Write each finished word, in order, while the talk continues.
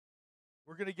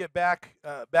We're going to get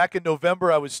back in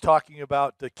November. I was talking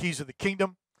about the keys of the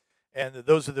kingdom, and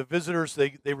those are the visitors.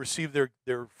 They receive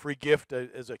their free gift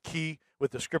as a key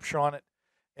with the scripture on it,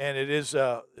 and it is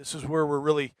this is where we're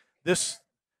really this.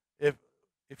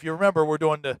 If you remember, we're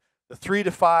doing the 3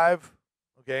 to 5,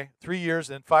 okay, 3 years,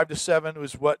 and 5 to 7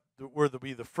 was where there'll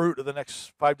be the fruit of the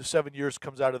next 5 to 7 years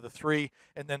comes out of the 3,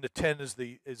 and then the 10 is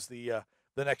the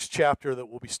next chapter that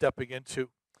we'll be stepping into.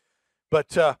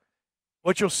 But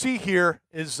what you'll see here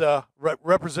is a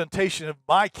representation of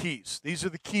my keys. These are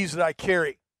the keys that I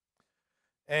carry.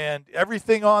 And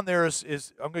everything on there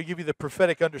is I'm going to give you the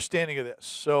prophetic understanding of this.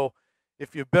 So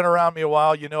if you've been around me a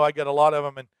while, you know I got a lot of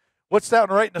them. And what's that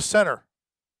one right in the center?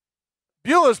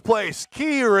 Beulah's Place,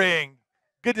 key ring.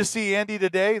 Good to see Andy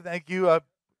today. Thank you.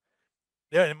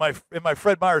 Yeah, in my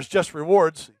Fred Meyer's Just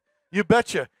Rewards. You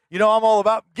betcha. You know I'm all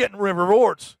about getting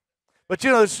rewards. But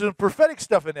you know there's some prophetic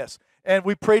stuff in this. And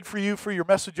we prayed for you for your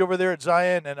message over there at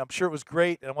Zion, and I'm sure it was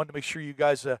great. And I wanted to make sure you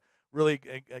guys really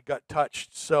got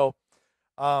touched. So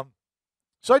I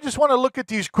just want to look at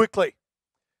these quickly.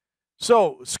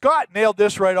 So Scott nailed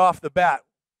this right off the bat,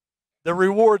 the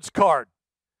rewards card.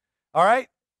 All right?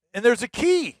 And there's a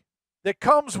key that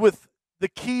comes with the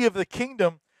key of the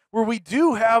kingdom where we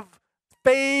do have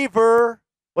favor.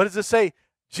 What does it say?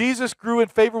 Jesus grew in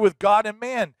favor with God and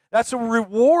man. That's a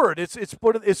reward. It's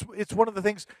one of the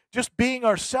things, just being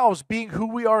ourselves, being who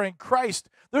we are in Christ.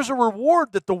 There's a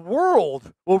reward that the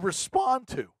world will respond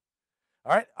to.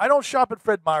 All right? I don't shop at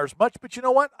Fred Meyer's much, but you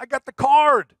know what? I got the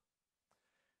card.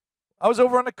 I was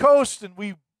over on the coast, and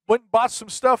we went and bought some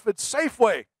stuff at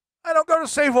Safeway. I don't go to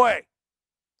Safeway.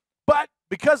 But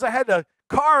because I had a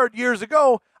card years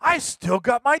ago, I still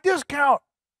got my discount.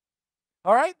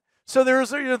 All right? So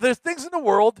there's things in the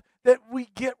world that we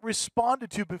get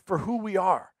responded to for who we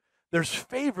are. There's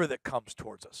favor that comes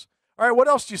towards us. All right, what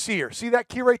else do you see here? See that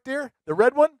key right there? The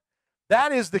red one?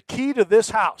 That is the key to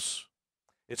this house.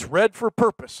 It's red for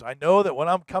purpose. I know that when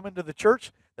I'm coming to the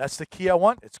church, that's the key I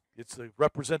want. It's the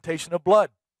representation of blood.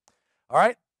 All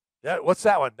right? What's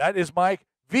that one? That is my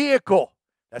vehicle.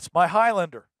 That's my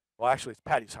Highlander. Well, actually, it's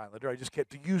Patty's Highlander. I just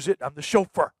get to use it. I'm the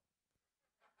chauffeur.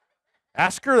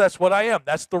 Ask her, that's what I am.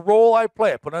 That's the role I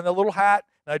play. I put on a little hat,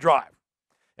 and I drive.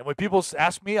 And when people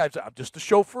ask me, I'm just a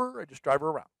chauffeur. I just drive her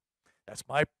around. That's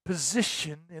my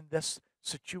position in this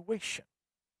situation.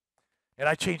 And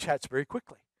I change hats very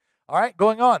quickly. All right,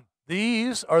 going on.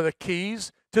 These are the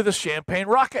keys to the champagne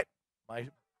rocket. All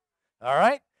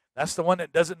right? That's the one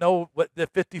that doesn't know what the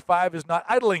 55 is not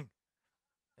idling.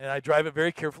 And I drive it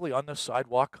very carefully on the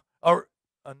sidewalk or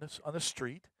on the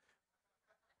street.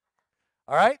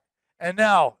 All right? And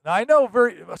now I know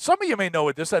some of you may know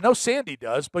what this. I know Sandy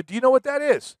does, but do you know what that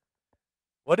is?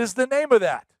 What is the name of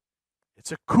that?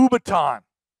 It's a Kubaton.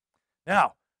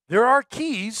 Now, there are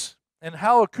keys and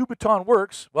how a Kubaton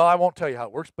works. Well, I won't tell you how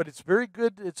it works, but it's very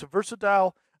good. It's a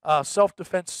versatile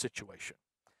self-defense situation.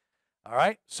 All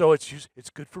right? So it's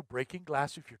good for breaking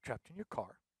glass if you're trapped in your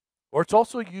car. Or it's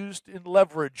also used in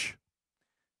leverage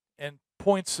and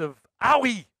points of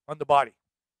owie on the body.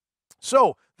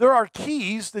 So there are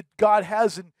keys that God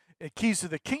has in keys to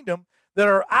the kingdom that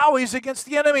are owies against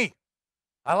the enemy.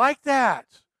 I like that.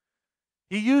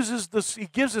 He gives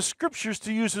us scriptures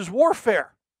to use as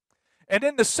warfare. And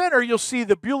in the center, you'll see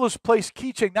the Beulah's Place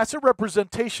keychain. That's a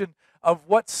representation of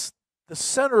what's the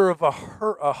center of a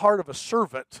heart of a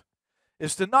servant,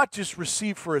 is to not just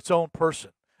receive for its own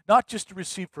person, not just to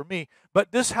receive for me,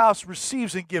 but this house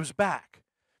receives and gives back.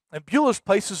 And Beulah's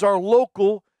Place is our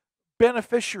local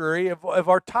beneficiary of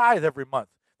our tithe every month.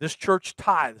 This church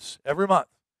tithes every month.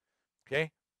 Okay?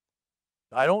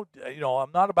 I'm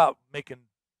not about making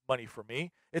money for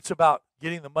me. It's about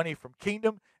getting the money from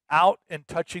kingdom out and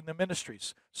touching the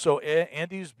ministries. So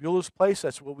Andy's Beulah's Place,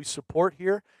 that's what we support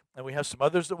here, and we have some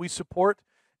others that we support,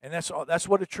 and that's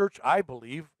what a church, I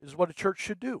believe, is what a church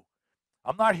should do.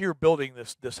 I'm not here building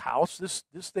this house.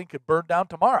 This thing could burn down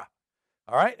tomorrow.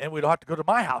 All right? And we'd have to go to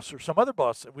my house or some other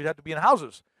place. We'd have to be in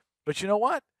houses. But you know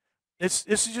what? This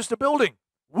is just a building.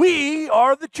 We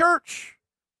are the church.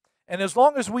 And as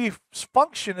long as we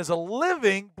function as a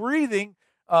living, breathing,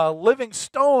 living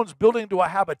stones building into a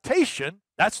habitation,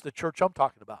 that's the church I'm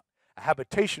talking about, a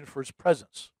habitation for his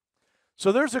presence.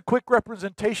 So there's a quick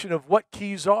representation of what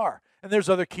keys are. And there's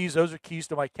other keys. Those are keys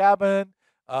to my cabin.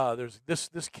 There's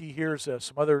this key here is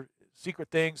some other secret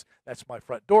things. That's my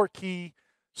front door key.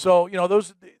 So,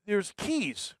 there's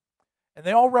keys. And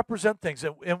they all represent things.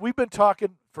 And we've been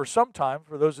talking for some time,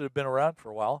 for those that have been around for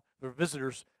a while, for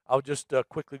visitors, I'll just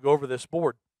quickly go over this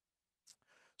board.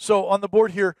 So on the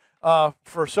board here,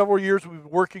 for several years, we've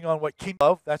been working on what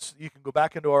Kingdom Love. You can go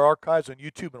back into our archives on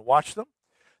YouTube and watch them.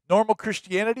 Normal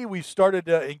Christianity, we started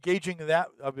engaging in that.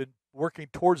 I've been working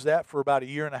towards that for about a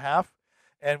year and a half,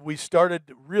 and we started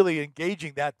really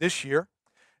engaging that this year.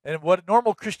 And what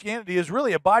normal Christianity is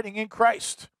really abiding in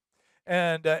Christ.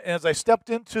 And as I stepped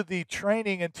into the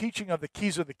training and teaching of the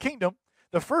keys of the kingdom,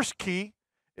 the first key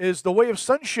is the way of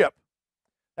sonship.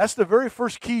 That's the very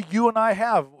first key you and I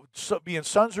have, being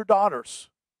sons or daughters.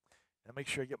 And make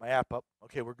sure I get my app up.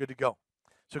 Okay, we're good to go.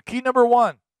 So key number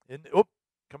one,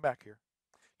 come back here.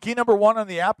 Key number one on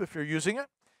the app, if you're using it,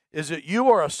 is that you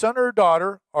are a son or a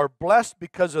daughter, are blessed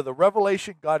because of the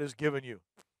revelation God has given you.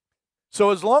 So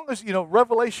as long as,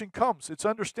 revelation comes, it's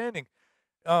understanding.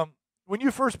 When you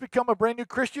first become a brand new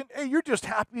Christian, hey, you're just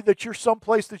happy that you're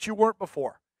someplace that you weren't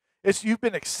before. You've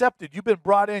been accepted, you've been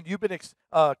brought in, you've been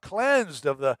cleansed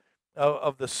of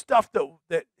the stuff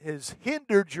that has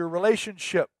hindered your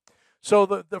relationship. So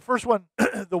the first one,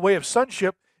 the way of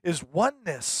sonship, is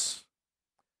oneness.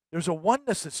 There's a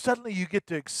oneness that suddenly you get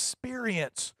to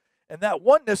experience, and that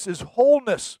oneness is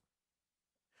wholeness.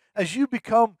 As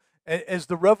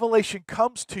the revelation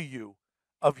comes to you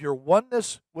of your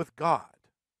oneness with God,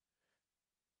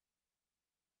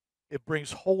 it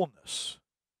brings wholeness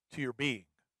to your being.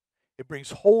 It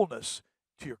brings wholeness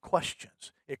to your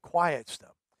questions. It quiets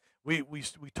them. We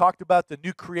talked about the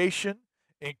new creation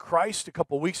in Christ a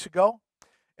couple weeks ago,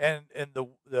 and I'm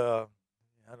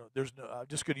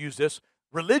just going to use this.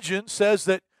 Religion says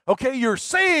that, okay, you're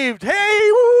saved. Hey,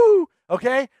 woo!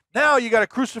 Okay, now you got to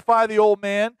crucify the old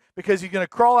man because he's going to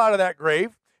crawl out of that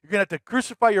grave. You're going to have to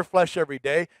crucify your flesh every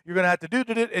day. You're going to have to do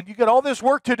it, and you got all this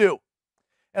work to do.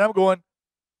 And I'm going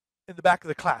in the back of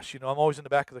the class. I'm always in the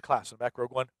back of the class, in the back row,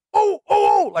 going,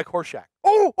 oh, like Horseshack.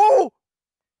 Oh.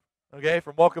 Okay,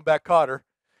 from Welcome Back, Kotter.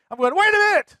 I'm going, wait a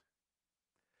minute.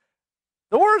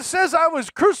 The word says I was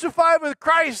crucified with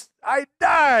Christ. I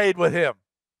died with him.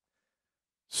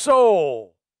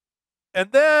 So,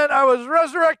 and then I was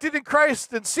resurrected in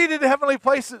Christ and seated in heavenly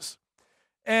places.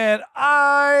 And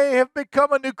I have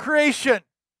become a new creation.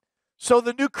 So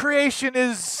the new creation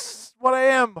is what I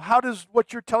am. How does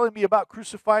what you're telling me about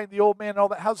crucifying the old man and all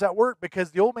that, how's that work?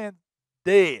 Because the old man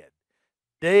dead,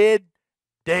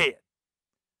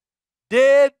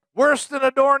 worse than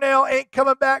a doornail, ain't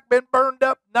coming back, been burned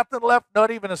up, nothing left,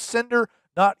 not even a cinder,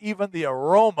 not even the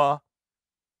aroma.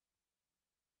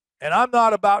 And I'm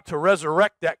not about to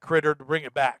resurrect that critter to bring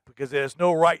it back because it has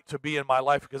no right to be in my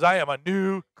life because I am a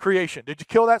new creation. Did you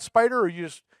kill that spider or you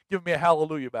just give me a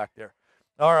hallelujah back there?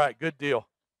 All right, good deal.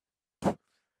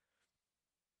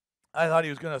 I thought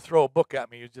he was going to throw a book at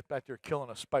me. He was just back there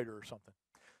killing a spider or something.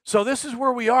 So this is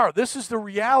where we are. This is the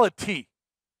reality.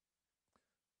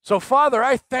 So, Father,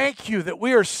 I thank you that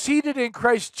we are seated in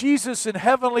Christ Jesus in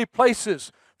heavenly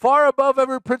places, far above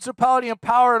every principality and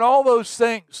power and all those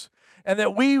things, and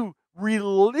that we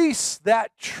release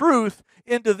that truth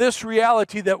into this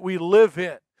reality that we live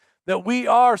in, that we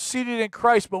are seated in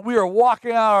Christ, but we are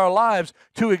walking out our lives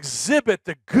to exhibit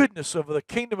the goodness of the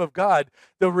kingdom of God,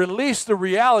 to release the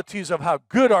realities of how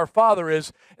good our Father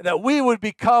is, and that we would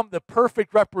become the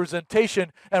perfect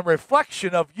representation and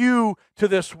reflection of you to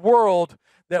this world,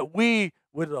 that we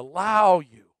would allow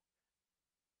you,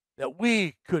 that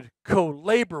we could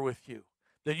co-labor with you,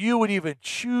 that you would even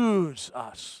choose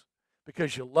us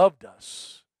because you loved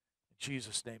us. In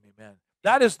Jesus' name, amen.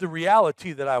 That is the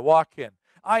reality that I walk in.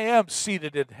 I am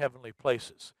seated in heavenly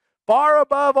places, far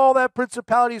above all that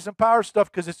principalities and power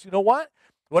stuff, because it's, you know what?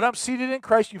 When I'm seated in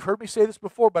Christ, you've heard me say this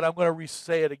before, but I'm going to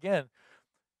re-say it again.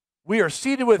 We are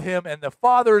seated with him, and the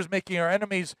Father is making our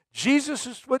enemies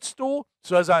Jesus' footstool.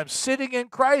 So as I'm sitting in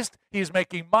Christ, he's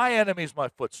making my enemies my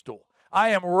footstool. I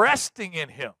am resting in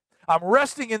him. I'm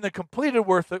resting in the completed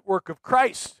work of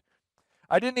Christ.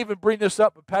 I didn't even bring this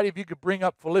up, but Patty, if you could bring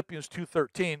up Philippians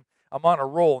 2:13. I'm on a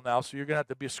roll now, so you're going to have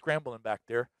to be scrambling back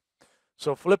there.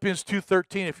 So Philippians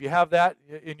 2:13, if you have that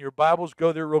in your Bibles,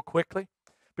 go there real quickly.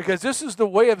 Because this is the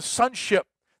way of sonship.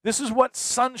 This is what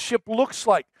sonship looks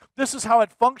like. This is how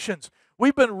it functions.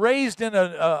 We've been raised in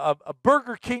a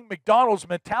Burger King, McDonald's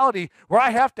mentality where I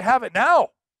have to have it now.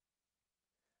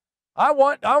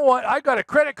 I got a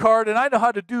credit card and I know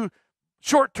how to do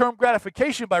short-term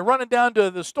gratification by running down to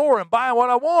the store and buying what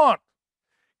I want.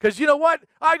 Because you know what?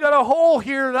 I got a hole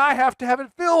here and I have to have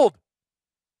it filled.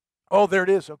 Oh, there it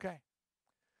is. Okay.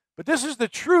 But this is the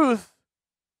truth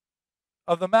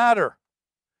of the matter.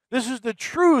 This is the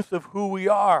truth of who we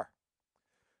are.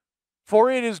 For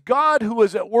it is God who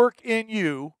is at work in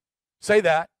you. Say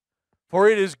that. For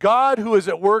it is God who is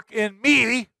at work in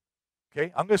me.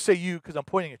 Okay, I'm going to say you because I'm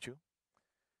pointing at you.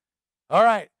 All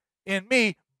right. In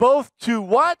me, both to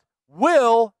what?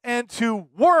 Will and to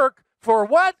work for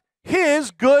what? His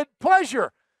good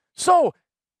pleasure. So,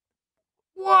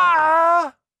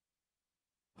 Wow!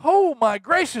 Oh my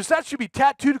gracious, that should be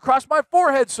tattooed across my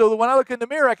forehead so that when I look in the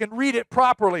mirror, I can read it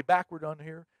properly. Backward on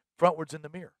here, frontwards in the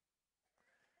mirror.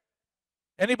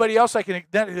 Anybody else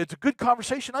it's a good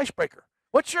conversation icebreaker.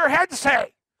 What's your head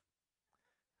say?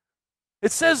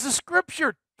 It says the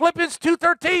scripture, Philippians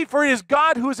 2:13, for it is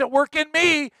God who is at work in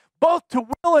me, both to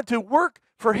will and to work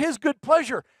for his good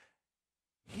pleasure.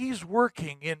 He's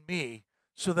working in me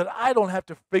so that I don't have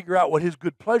to figure out what his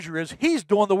good pleasure is. He's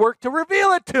doing the work to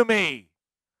reveal it to me.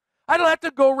 I don't have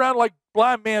to go around like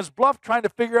blind man's bluff trying to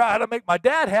figure out how to make my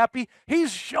dad happy.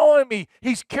 He's showing me.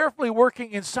 He's carefully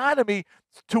working inside of me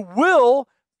to will.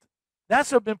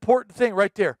 That's an important thing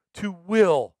right there, to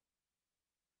will.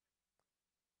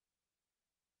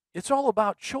 It's all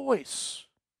about choice.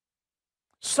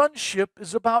 Sonship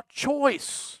is about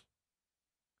choice.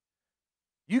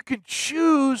 You can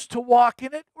choose to walk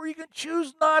in it or you can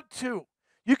choose not to.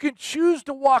 You can choose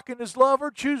to walk in his love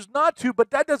or choose not to, but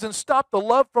that doesn't stop the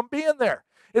love from being there.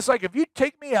 It's like if you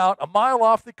take me out a mile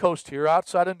off the coast here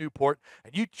outside of Newport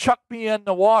and you chuck me in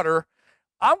the water,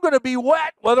 I'm going to be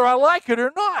wet whether I like it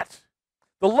or not.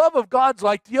 The love of God's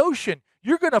like the ocean.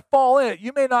 You're going to fall in it.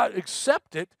 You may not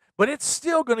accept it, but it's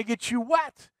still going to get you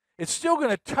wet. It's still going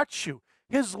to touch you.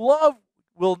 His love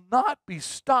will not be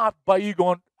stopped by you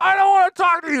going, I don't want to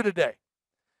talk to you today.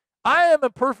 I am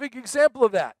a perfect example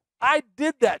of that. I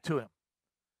did that to him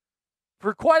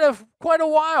for quite a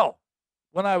while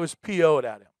when I was PO'd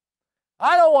at him.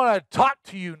 I don't want to talk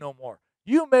to you no more.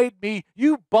 You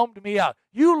bummed me out.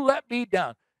 You let me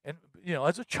down. And,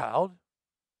 as a child,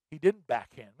 he didn't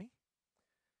backhand me.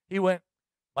 He went,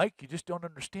 Mike, you just don't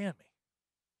understand me.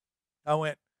 I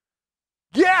went,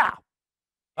 yeah.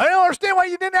 I don't understand why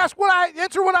you didn't answer what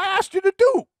I asked you to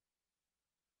do.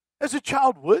 As a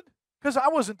child would. Because I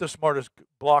wasn't the smartest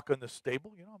block in the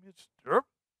stable.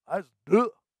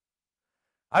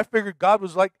 I figured God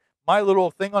was like my little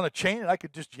thing on a chain, and I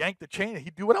could just yank the chain, and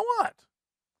he'd do what I want,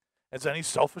 as any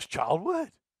selfish child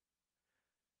would.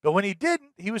 But when he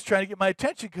didn't, he was trying to get my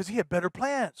attention because he had better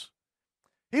plans.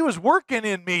 He was working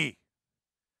in me.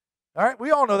 All right,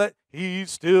 we all know that. He's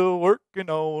still working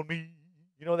on me.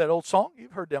 You know that old song?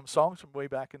 You've heard them songs from way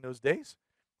back in those days.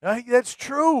 That's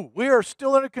true. We are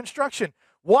still under construction.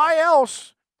 Why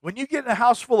else, when you get in a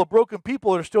house full of broken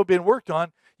people that are still being worked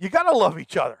on, you got to love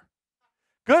each other.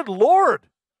 Good Lord.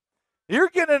 You're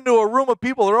getting into a room of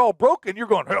people that are all broken. You're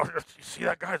going, oh, you see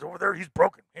that guy's over there? He's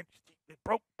broken. He's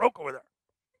broke over there.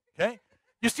 Okay?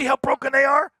 You see how broken they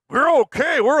are? We're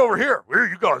okay. We're over here.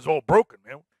 You guys all broken,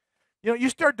 man. You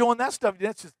start doing that stuff.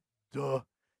 That's just, duh.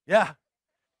 Yeah.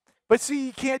 But see,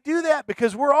 you can't do that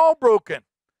because we're all broken.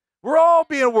 We're all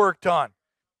being worked on.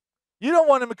 You don't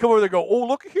want him to come over there and go, oh,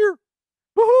 look here.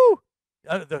 Woohoo.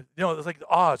 It's like the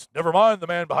Oz. Never mind the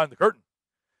man behind the curtain.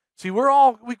 See,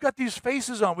 we've got these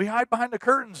faces on. We hide behind the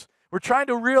curtains. We're trying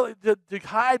to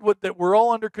hide that we're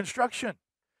all under construction.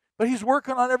 But he's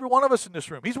working on every one of us in this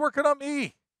room. He's working on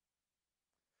me.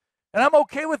 And I'm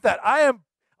okay with that. I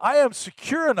am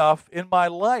secure enough in my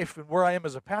life and where I am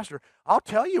as a pastor. I'll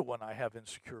tell you when I have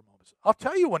insecure moments. I'll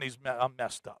tell you when I'm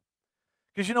messed up.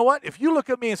 Because you know what? If you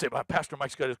look at me and say, well, Pastor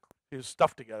Mike's got his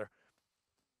stuff together,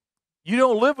 you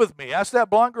don't live with me. Ask that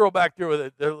blonde girl back there with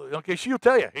it. Okay, she'll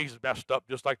tell you he's messed up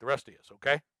just like the rest of us,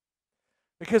 okay?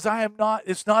 Because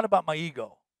it's not about my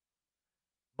ego.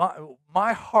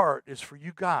 My heart is for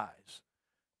you guys,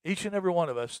 each and every one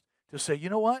of us, to say, you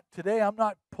know what? Today I'm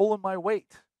not pulling my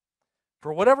weight.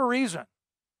 For whatever reason,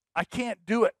 I can't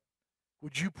do it.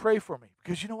 Would you pray for me?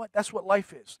 Because you know what? That's what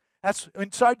life is. That's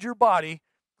inside your body.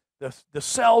 The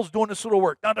cells doing this little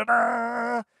work. Da, da,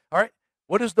 da. All right?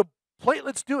 What does the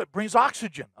platelets do? It brings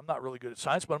oxygen. I'm not really good at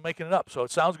science, but I'm making it up, so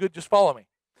it sounds good. Just follow me.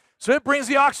 So it brings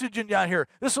the oxygen down here.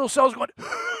 This little cell's going,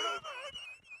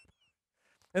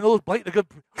 and the little platelet goes,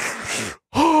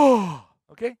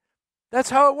 okay?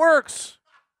 That's how it works.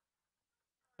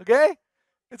 Okay?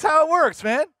 That's how it works,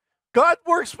 man. God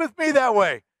works with me that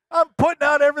way. I'm putting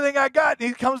out everything I got, and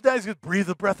he comes down, he says, breathe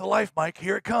the breath of life, Mike.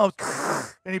 Here it comes.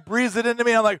 And he breathes it into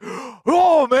me. I'm like,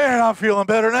 oh, man, I'm feeling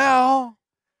better now.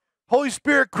 Holy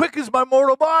Spirit quickens my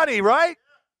mortal body, right?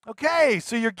 Okay,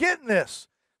 so you're getting this.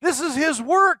 This is his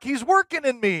work. He's working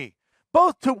in me,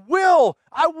 both to will.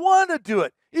 I want to do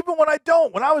it, even when I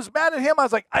don't. When I was mad at him, I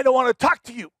was like, I don't want to talk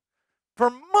to you. For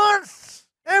months,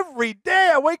 every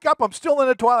day I wake up, I'm still in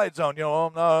the twilight zone.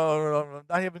 No,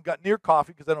 I haven't got near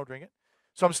coffee because I don't drink it.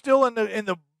 So I'm still in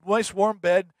the nice warm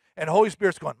bed, and Holy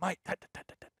Spirit's going, Mike, and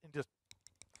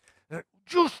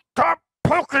just stop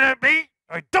poking at me.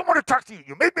 I don't want to talk to you.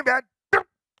 You made me mad.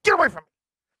 Get away from me.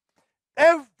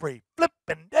 Every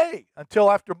flipping day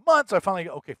until after months, I finally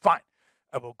go, okay, fine.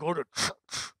 I will go to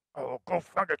church. I will go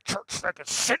find a church that I can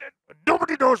sit in and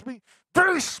nobody knows me,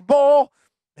 very small,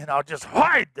 and I'll just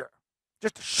hide there,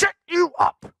 just to shut you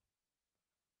up.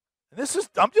 And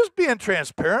I'm just being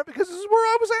transparent because this is where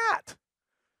I was at.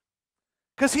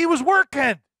 Because he was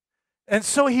working. And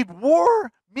so he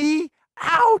wore me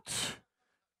out.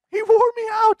 He wore me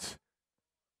out.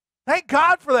 Thank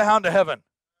God for the hound of heaven.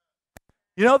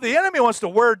 You know, the enemy wants to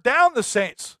wear down the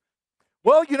saints.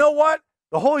 Well, you know what?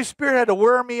 The Holy Spirit had to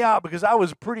wear me out because I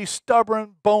was pretty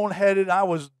stubborn, boneheaded. I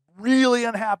was really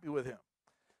unhappy with him.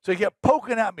 So he kept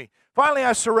poking at me. Finally,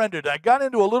 I surrendered. I got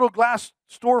into a little glass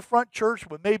storefront church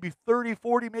with maybe 30,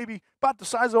 40, maybe about the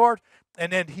size of ours.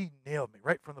 And then he nailed me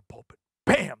right from the pulpit.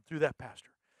 Bam! Through that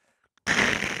pastor.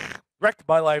 Wrecked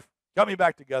my life. Got me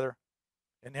back together.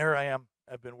 And there I am.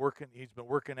 I've been working. He's been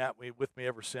working with me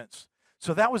ever since.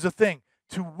 So that was the thing.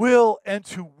 To will and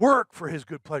to work for his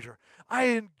good pleasure.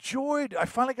 I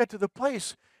finally got to the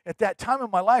place at that time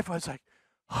in my life, I was like,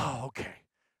 oh, okay.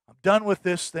 I'm done with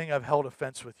this thing. I've held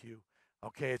offense with you.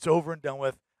 Okay, it's over and done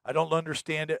with. I don't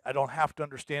understand it. I don't have to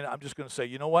understand it. I'm just going to say,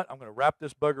 you know what? I'm going to wrap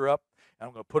this bugger up, and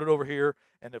I'm going to put it over here,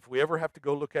 and if we ever have to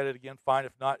go look at it again, fine.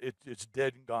 If not, it's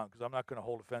dead and gone because I'm not going to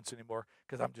hold offense anymore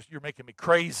because you're making me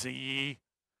crazy,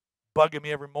 bugging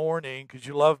me every morning because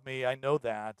you love me. I know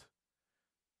that.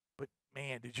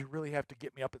 Man, did you really have to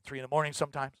get me up at 3 a.m.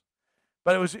 sometimes?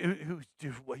 But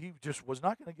he just was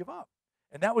not going to give up.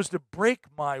 And that was to break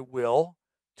my will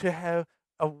to have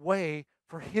a way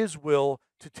for his will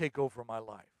to take over my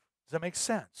life. Does that make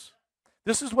sense?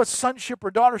 This is what sonship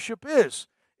or daughtership is.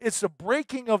 It's a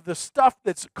breaking of the stuff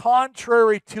that's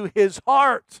contrary to his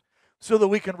heart so that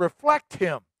we can reflect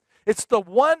him. It's the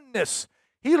oneness.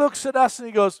 He looks at us and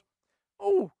he goes,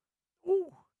 oh,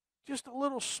 just a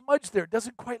little smudge there. It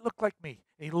doesn't quite look like me.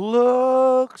 And he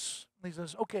looks and he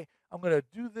says, okay, I'm going to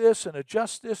do this and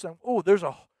adjust this. And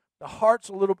the heart's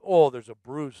a little, there's a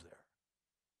bruise there.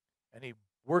 And he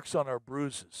works on our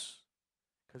bruises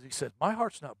because he said, my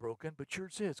heart's not broken, but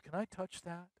yours is. Can I touch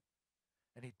that?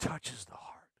 And he touches the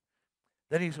heart.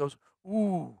 Then he goes,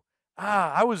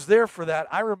 I was there for that.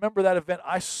 I remember that event.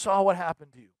 I saw what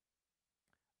happened to you.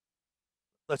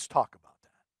 Let's talk about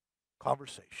that.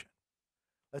 Conversation.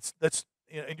 Let's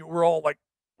and we're all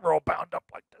bound up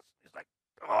like this. He's like,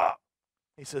 ah.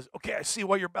 He says, okay, I see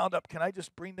why you're bound up. Can I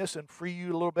just bring this and free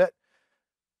you a little bit?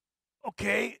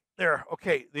 Okay, there.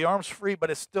 Okay, the arm's free, but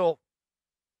it's still,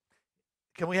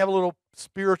 can we have a little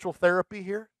spiritual therapy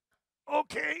here?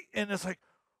 Okay, and it's like,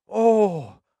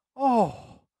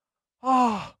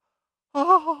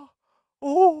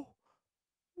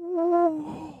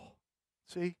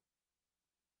 See,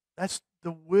 that's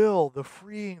the will, the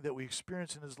freeing that we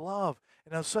experience in his love.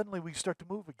 And now suddenly we start to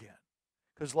move again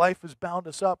because life has bound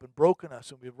us up and broken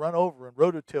us, and we've run over and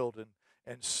rototilled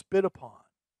and spit upon.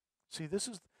 See, this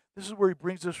is where he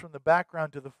brings us from the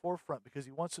background to the forefront because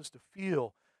he wants us to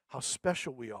feel how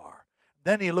special we are.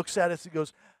 Then he looks at us and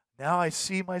goes, now I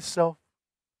see myself.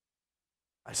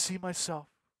 I see myself.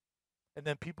 And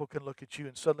then people can look at you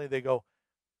and suddenly they go,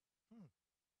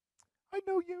 I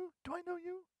know you. Do I know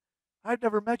you? I've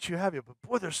never met you, have you? But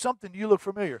boy, there's something, you look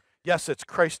familiar. Yes, it's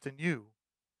Christ in you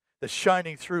that's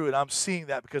shining through, and I'm seeing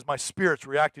that because my spirit's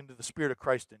reacting to the Spirit of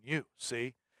Christ in you,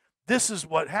 see? This is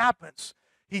what happens.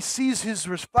 He sees his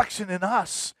reflection in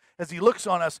us as he looks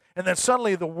on us, and then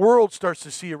suddenly the world starts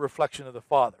to see a reflection of the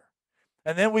Father.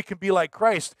 And then we can be like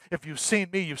Christ. If you've seen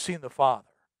me, you've seen the Father.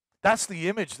 That's the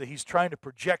image that he's trying to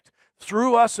project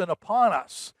through us and upon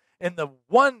us. And the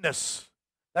oneness,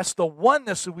 that's the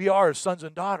oneness that we are as sons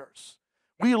and daughters.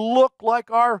 We look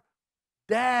like our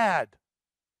dad.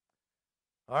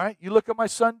 All right? You look at my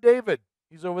son David.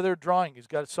 He's over there drawing. He's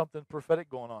got something prophetic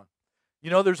going on.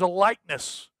 You know, there's a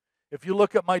likeness. If you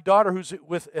look at my daughter who's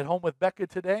at home with Becca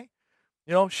today,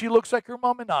 you know, she looks like her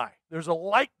mom and I. There's a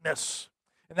likeness.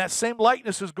 And that same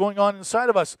likeness is going on inside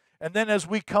of us. And then as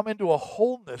we come into a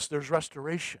wholeness, there's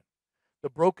restoration. The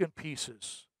broken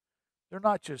pieces, they're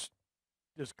not just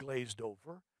glazed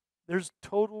over. There's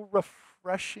total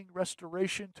refreshing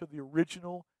restoration to the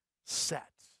original set.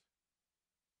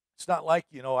 It's not like,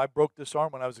 you know, I broke this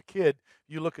arm when I was a kid.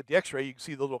 You look at the x-ray, you can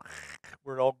see the little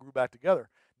where it all grew back together.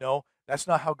 No, that's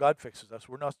not how God fixes us.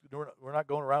 We're not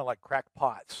going around like cracked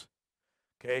pots.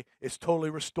 Okay? It's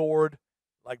totally restored,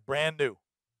 like brand new.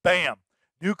 Bam.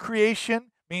 New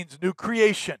creation means new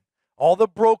creation. All the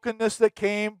brokenness that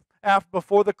came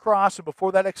before the cross and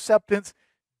before that acceptance,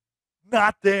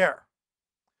 not there.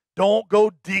 Don't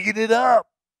go digging it up.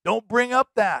 Don't bring up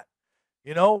that.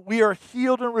 You know, we are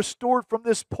healed and restored from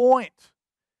this point.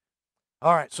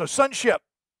 All right, so sonship.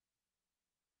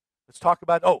 Let's talk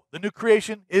about, the new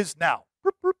creation is now.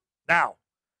 Now.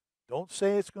 Don't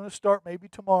say it's going to start maybe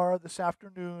tomorrow, this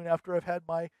afternoon, after I've had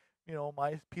my,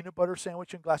 my peanut butter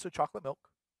sandwich and glass of chocolate milk.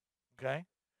 Okay?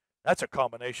 That's a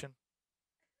combination.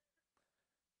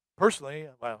 Personally,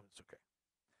 well, it's okay.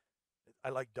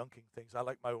 I like dunking things. I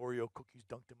like my Oreo cookies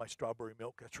dunked in my strawberry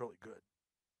milk. That's really good.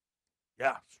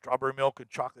 Yeah, strawberry milk and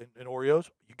chocolate and Oreos.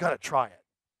 You got to try it.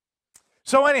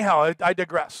 So anyhow, I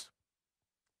digress.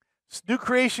 New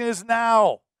creation is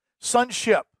now.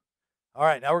 Sonship. All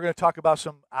right, now we're going to talk about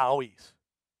some owies.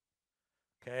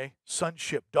 Okay,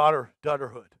 sonship,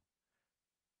 daughterhood.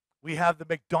 We have the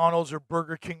McDonald's or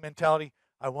Burger King mentality.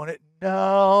 I want it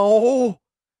now.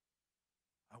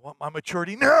 I want my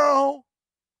maturity now.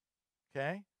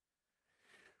 Okay?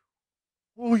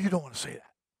 Oh, you don't want to say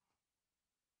that.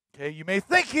 Okay, you may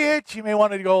think it. You may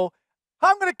want to go,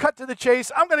 I'm going to cut to the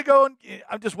chase. I'm going to go and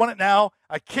I just want it now.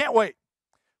 I can't wait.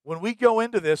 When we go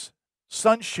into this,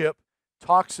 sonship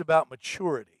talks about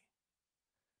maturity.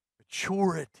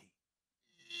 Maturity.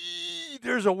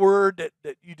 There's a word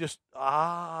that you just,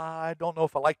 I don't know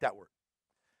if I like that word.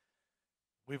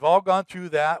 We've all gone through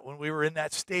that when we were in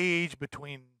that stage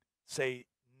between, say,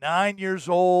 9 years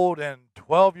old and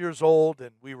 12 years old,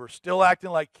 and we were still acting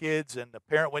like kids, and the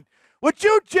parent went, would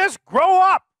you just grow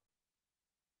up?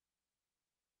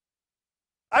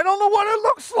 I don't know what it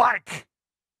looks like.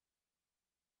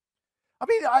 I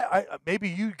mean, I maybe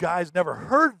you guys never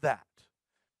heard that.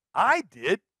 I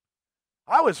did.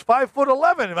 I was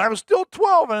 5'11", and I was still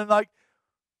 12, and like,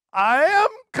 I am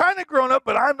kind of grown up,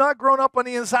 but I'm not grown up on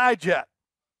the inside yet.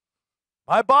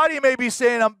 My body may be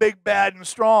saying I'm big, bad, and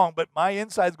strong, but my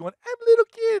inside's going, I'm a little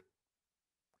kid.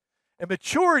 And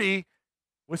maturity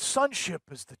with sonship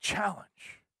is the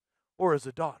challenge, or as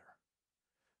a daughter.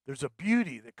 There's a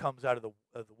beauty that comes out of the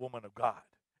woman of God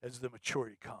as the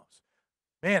maturity comes.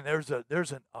 Man, there's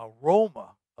an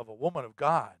aroma of a woman of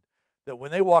God that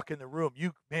when they walk in the room,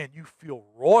 you feel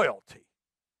royalty.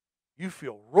 You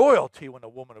feel royalty when a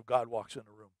woman of God walks in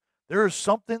the room. There is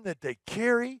something that they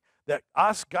carry that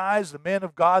us guys, the men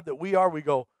of God that we are, we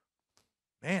go,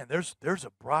 man, there's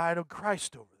a bride of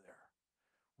Christ over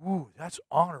there. Ooh, that's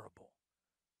honorable.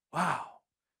 Wow.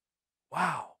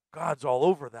 Wow. God's all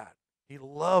over that. He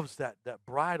loves that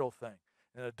bridal thing.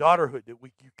 And a daughterhood that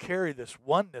you carry this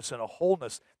oneness and a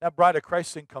wholeness. That bride of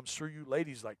Christ thing comes through you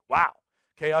ladies like, wow.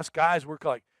 Okay, us guys, we're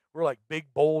like big,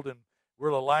 bold, and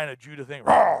we're the Lion of Judah thing.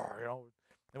 Roar,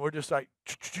 and we're just like,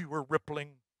 we're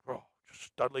rippling. Oh, just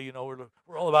Studley,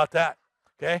 we're all about that.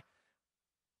 Okay?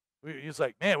 He's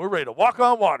like, man, we're ready to walk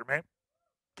on water, man.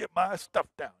 Get my stuff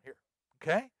down here.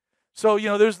 Okay? So,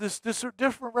 there's this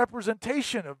different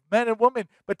representation of men and women,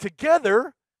 but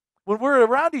together, when we're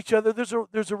around each other,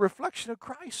 there's a reflection of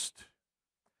Christ.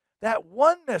 That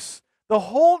oneness, the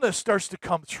wholeness starts to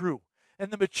come through,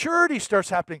 and the maturity starts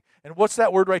happening. And what's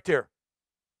that word right there?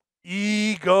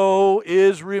 Ego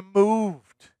is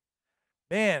removed.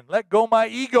 Man, let go my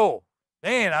ego.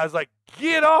 Man, I was like,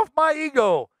 get off my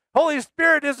ego. Holy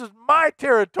Spirit, this is my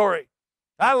territory.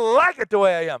 I like it the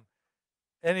way I am.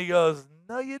 And he goes,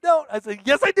 no, you don't. I said,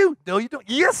 yes, I do. No, you don't.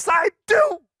 Yes, I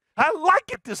do. I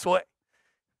like it this way.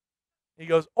 He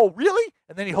goes, oh, really?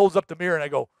 And then he holds up the mirror, and I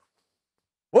go,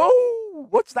 whoa,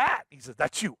 what's that? He says,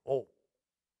 that's you. Oh,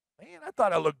 man, I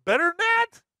thought I looked better than that.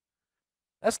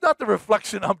 That's not the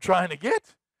reflection I'm trying to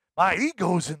get. My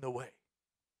ego's in the way.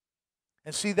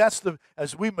 And see,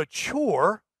 as we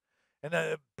mature,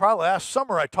 and probably last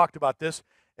summer I talked about this,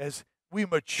 as we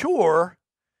mature,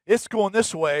 it's going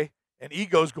this way, and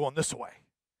ego's going this way.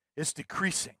 It's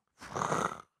decreasing.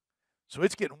 So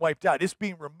it's getting wiped out. It's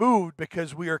being removed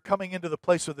because we are coming into the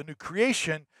place of the new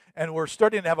creation, and we're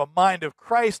starting to have a mind of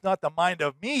Christ, not the mind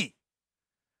of me.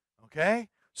 Okay?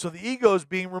 So the ego is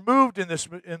being removed in this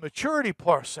maturity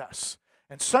process.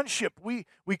 And sonship, we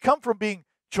come from being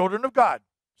children of God.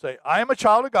 Say, I am a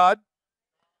child of God.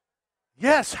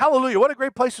 Yes, hallelujah. What a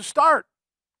great place to start.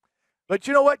 But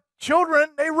you know what? Children,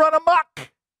 they run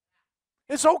amok.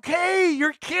 It's okay.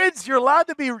 You're kids. You're allowed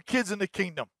to be kids in the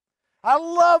kingdom. I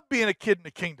love being a kid in the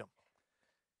kingdom.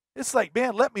 It's like,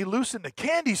 man, let me loose in the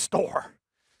candy store.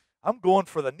 I'm going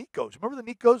for the Nikos. Remember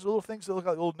the Nikos, the little things that look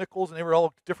like little nickels, and they were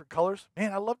all different colors?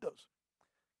 Man, I love those.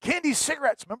 Candy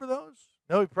cigarettes, remember those?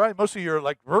 No, probably most of you are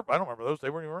like, I don't remember those. They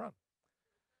weren't even around.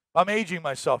 I'm aging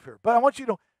myself here. But I want you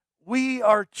to know, we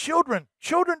are children.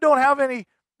 Children don't have any,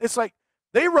 it's like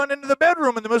they run into the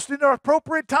bedroom in the most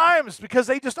inappropriate times because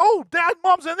they just, oh, dad,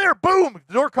 mom's in there. Boom.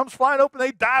 The door comes flying open.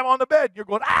 They dive on the bed. And you're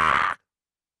going, ah.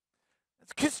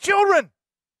 It's children.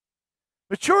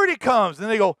 Maturity comes. And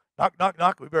they go, knock, knock,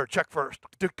 knock. We better check first.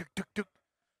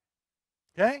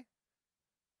 Okay?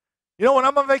 When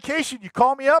I'm on vacation, you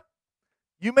call me up,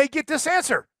 you may get this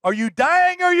answer. Are you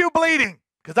dying or are you bleeding?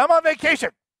 Because I'm on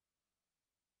vacation.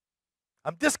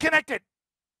 I'm disconnected.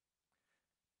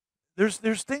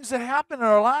 There's things that happen in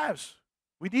our lives.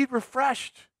 We need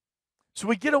refreshed. So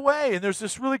we get away, and there's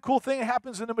this really cool thing that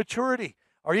happens in the maturity.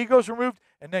 Our ego's removed,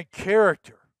 and then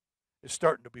character is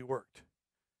starting to be worked.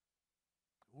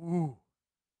 Ooh,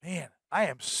 man, I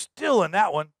am still in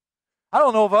that one. I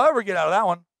don't know if I'll ever get out of that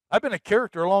one. I've been a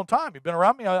character a long time. You've been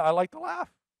around me, I like to laugh.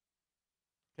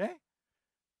 Okay?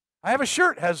 I have a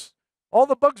shirt that has all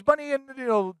the Bugs Bunny and,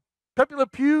 Pepe Le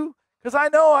Pew, because I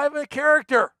know I'm a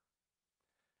character.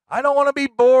 I don't want to be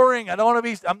boring.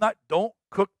 Don't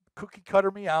cookie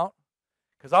cutter me out,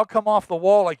 because I'll come off the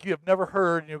wall like you have never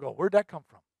heard, and you'll go, where'd that come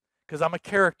from? Because I'm a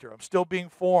character. I'm still being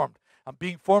formed. I'm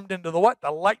being formed into the what?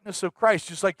 The likeness of Christ,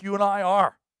 just like you and I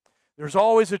are. There's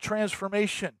always a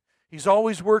transformation. He's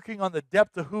always working on the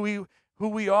depth of who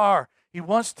we are. He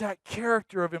wants that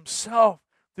character of himself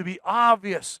to be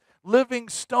obvious. Living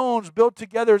stones built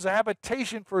together as a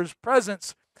habitation for his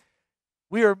presence.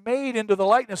 We are made into the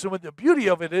likeness, and what the beauty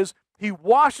of it is, he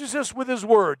washes us with his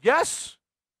word. Yes?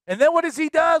 And then what does he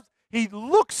do? He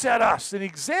looks at us and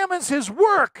examines his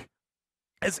work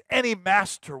as any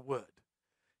master would.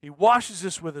 He washes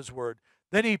us with his word.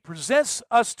 Then he presents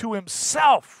us to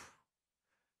himself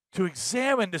to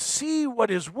examine, to see what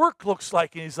his work looks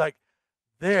like. And he's like,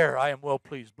 there, I am well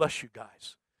pleased. Bless you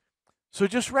guys. So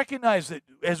just recognize that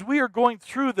as we are going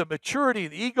through the maturity,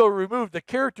 the ego removed, the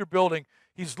character building,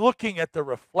 he's looking at the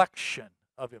reflection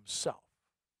of himself.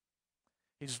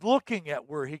 He's looking at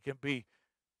where he can be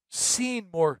seen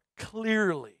more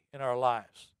clearly in our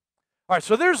lives. All right,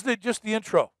 so there's just the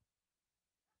intro.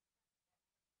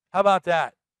 How about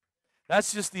that?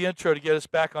 That's just the intro to get us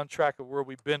back on track of where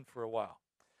we've been for a while.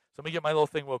 So let me get my little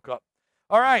thing woke up.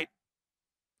 All right,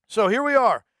 so here we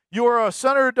are. You are a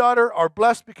son or a daughter, are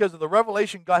blessed because of the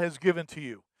revelation God has given to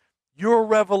you. Your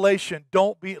revelation,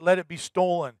 let it be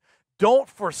stolen. Don't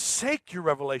forsake your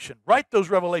revelation. Write those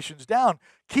revelations down.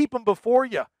 Keep them before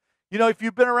you. If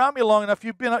you've been around me long enough,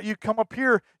 you come up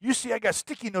here, you see I got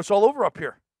sticky notes all over up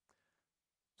here.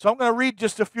 So I'm going to read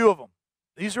just a few of them.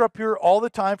 These are up here all the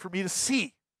time for me to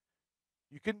see.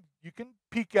 You can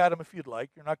peek at them if you'd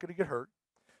like. You're not going to get hurt.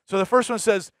 So the first one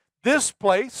says, this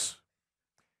place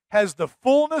has the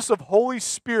fullness of Holy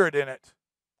Spirit in it.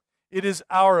 It is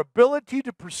our ability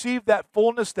to perceive that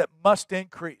fullness that must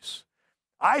increase.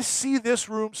 I see this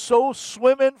room so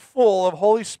swimming full of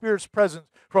Holy Spirit's presence,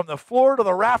 from the floor to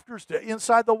the rafters to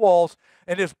inside the walls,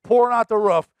 and it's pouring out the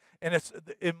roof, and it's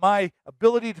in my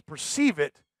ability to perceive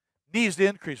it needs to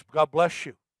increase. God bless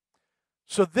you.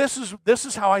 So this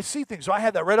is how I see things. So I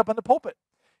had that right up on the pulpit.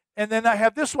 And then I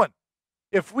have this one.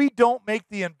 If we don't make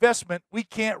the investment, we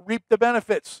can't reap the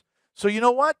benefits. So you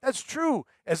know what? That's true.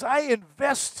 As I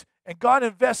invest and God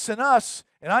invests in us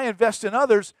and I invest in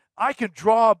others, I can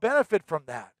draw a benefit from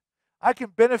that. I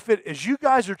can benefit as you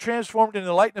guys are transformed into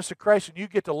the likeness of Christ and you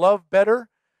get to love better.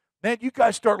 Man, you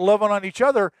guys start loving on each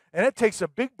other, and it takes a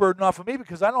big burden off of me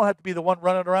because I don't have to be the one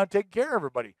running around taking care of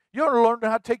everybody. You ought to learn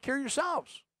how to take care of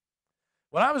yourselves.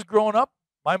 When I was growing up,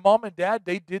 my mom and dad,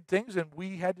 they did things, and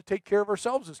we had to take care of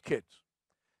ourselves as kids.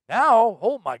 Now,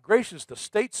 oh my gracious, the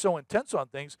state's so intense on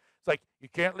things. It's like, you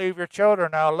can't leave your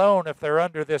children alone if they're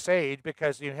under this age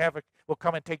because we'll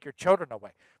come and take your children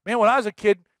away. Man, when I was a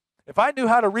kid, if I knew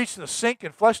how to reach the sink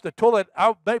and flush the toilet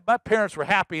out, my parents were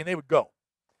happy and they would go.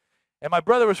 And my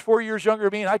brother was 4 years younger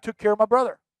than me, and I took care of my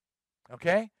brother.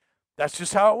 Okay? That's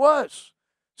just how it was.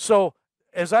 So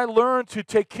as I learned to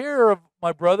take care of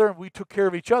my brother and we took care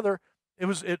of each other,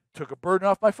 it took a burden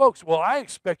off my folks. Well, I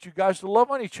expect you guys to love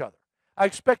on each other. I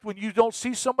expect when you don't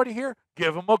see somebody here,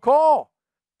 give them a call.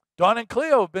 Don and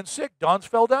Cleo have been sick. Don's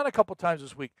fell down a couple times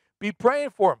this week. Be praying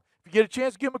for them. If you get a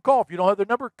chance, give them a call. If you don't have their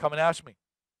number, come and ask me.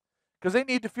 Because they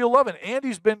need to feel loved. And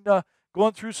Andy's been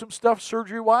going through some stuff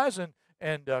surgery-wise,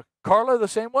 and Carla the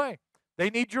same way.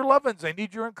 They need your lovings. They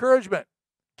need your encouragement.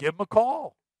 Give them a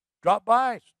call. Drop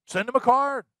by. Send them a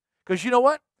card. Because you know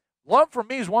what? Love from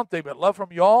me is one thing, but love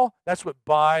from y'all, that's what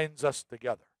binds us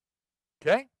together.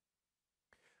 Okay?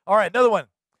 All right, another one.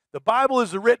 The Bible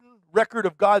is the written record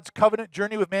of God's covenant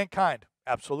journey with mankind.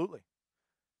 Absolutely.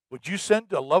 Would you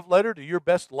send a love letter to your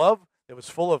best love that was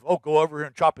full of, go over here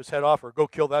and chop his head off, or go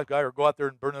kill that guy, or go out there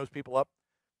and burn those people up?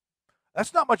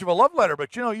 That's not much of a love letter,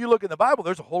 but you look in the Bible,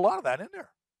 there's a whole lot of that in there.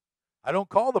 I don't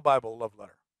call the Bible a love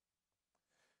letter.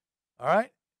 All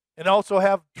right? And also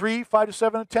have 3, 5 to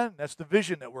 7, and 10. That's the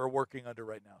vision that we're working under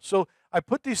right now. So I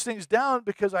put these things down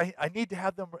because I need to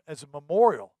have them as a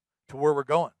memorial to where we're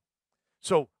going.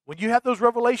 So when you have those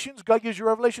revelations, God gives you a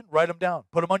revelation, write them down.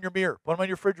 Put them on your mirror. Put them on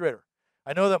your refrigerator.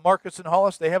 I know that Marcus and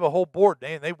Hollis, they have a whole board.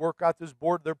 They work out this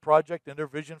board, their project, and their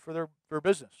vision for their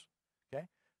business. Okay?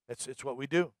 It's what we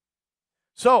do.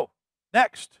 So,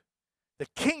 next, the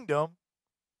kingdom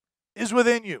is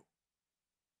within you.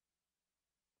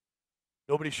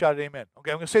 Nobody shouted amen.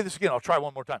 Okay, I'm going to say this again. I'll try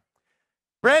one more time.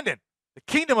 Brandon, the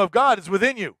kingdom of God is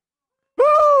within you.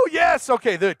 Woo! Yes.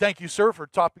 Okay. Thank you, sir, for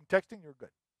topping texting. You're good.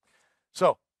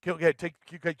 So, okay,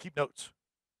 keep notes.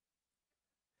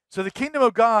 So the kingdom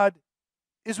of God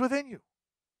is within you.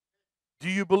 Do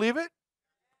you believe it?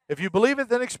 If you believe it,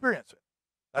 then experience it.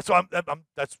 That's why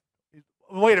that's.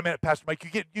 Wait a minute, Pastor Mike.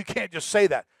 You can't just say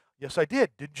that. Yes, I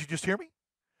did. Didn't you just hear me?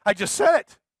 I just said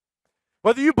it.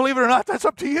 Whether you believe it or not, that's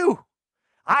up to you.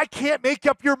 I can't make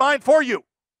up your mind for you.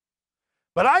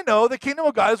 But I know the kingdom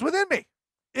of God is within me.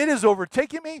 It is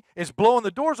overtaking me. It's blowing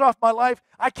the doors off my life.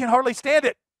 I can hardly stand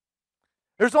it.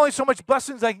 There's only so much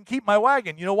blessings I can keep in my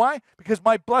wagon. You know why? Because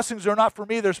my blessings are not for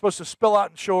me. They're supposed to spill out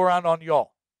and show around on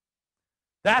y'all.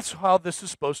 That's how this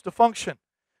is supposed to function.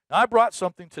 Now, I brought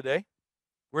something today.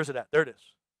 Where's it at? There it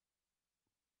is.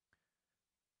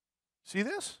 See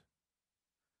this?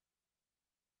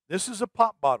 This is a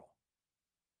pop bottle.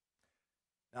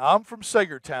 Now, I'm from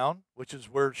Sagertown, which is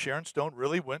where Sharon Stone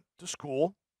really went to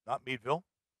school, not Meadville.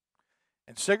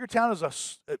 And Sagertown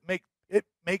is it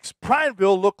makes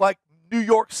Prineville look like New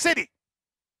York City.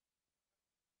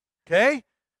 Okay?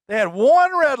 They had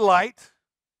one red light,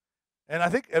 and I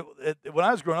think when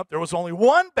I was growing up, there was only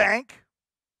one bank.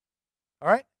 All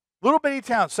right? Little bitty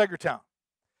town, Sagertown.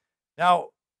 Now,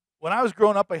 when I was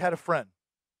growing up, I had a friend,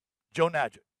 Joe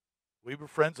Nadgett. We were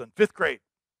friends in 5th grade.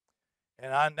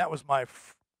 And that was my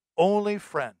only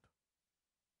friend.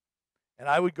 And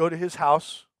I would go to his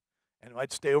house, and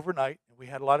I'd stay overnight, and we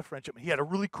had a lot of friendship. And he had a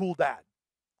really cool dad.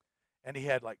 And he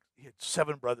had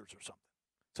 7 brothers or something.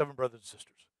 7 brothers and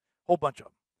sisters. A whole bunch of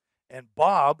them. And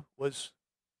Bob was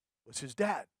his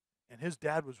dad. And his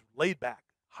dad was laid back,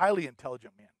 highly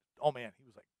intelligent man. Oh, man, he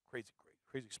was like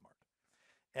crazy smart.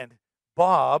 And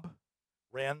Bob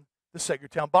ran the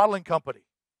Sagertown Bottling Company.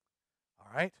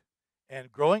 All right?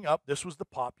 And growing up, this was the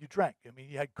pop you drank. I mean,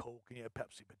 you had Coke and you had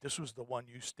Pepsi, but this was the one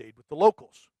you stayed with the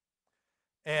locals.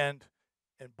 And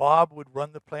Bob would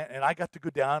run the plant, and I got to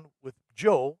go down with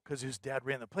Joe because his dad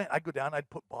ran the plant. I'd go down, I'd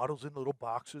put bottles in little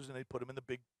boxes, and they'd put them in the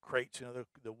big crates,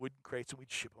 the wooden crates, and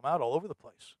we'd ship them out all over the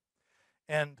place.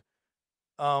 And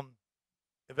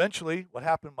eventually, what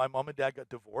happened, my mom and dad got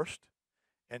divorced,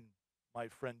 and my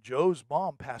friend Joe's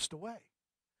mom passed away.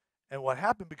 And what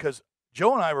happened, because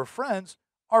Joe and I were friends,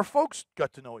 our folks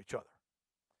got to know each other.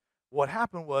 What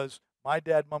happened was my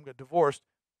dad and mom got divorced.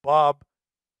 Bob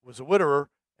was a widower,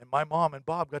 and my mom and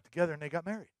Bob got together, and they got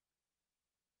married.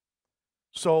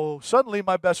 So suddenly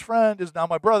my best friend is now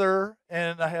my brother,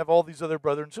 and I have all these other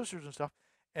brothers and sisters and stuff.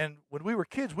 And when we were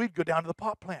kids, we'd go down to the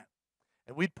pop plant,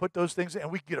 and we'd put those things in,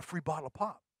 and we'd get a free bottle of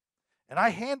pop. And I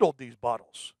handled these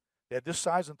bottles. They had this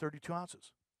size and 32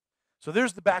 ounces. So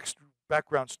there's the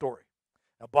background story.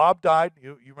 Now, Bob died.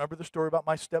 You remember the story about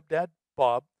my stepdad,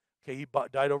 Bob. Okay, he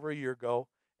died over a year ago.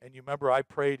 And you remember I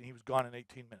prayed, and he was gone in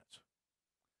 18 minutes.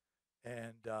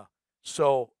 And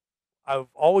so I've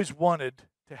always wanted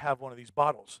to have one of these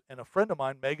bottles. And a friend of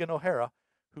mine, Megan O'Hara,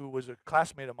 who was a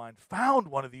classmate of mine, found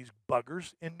one of these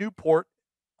buggers in Newport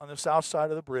on the south side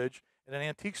of the bridge in an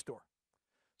antique store.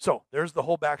 So there's the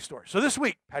whole backstory. So this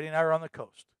week, Patty and I were on the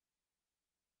coast.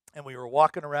 And we were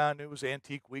walking around. It was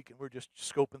Antique Week, and we were just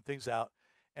scoping things out.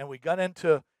 And we got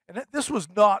into, and this was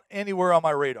not anywhere on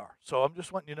my radar. So I'm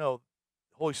just wanting you to know,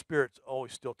 the Holy Spirit's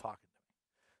always still talking to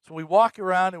me. So we walk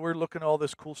around, and we're looking at all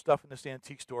this cool stuff in this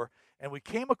antique store. And we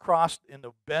came across, in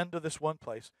the bend of this one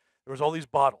place, there was all these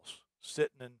bottles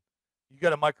sitting in. You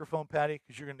got a microphone, Patty?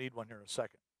 Because you're going to need one here in a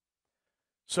second.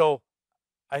 So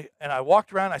I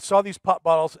walked around, I saw these pop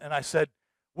bottles, and I said,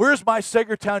 "Where's my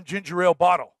Sagertown ginger ale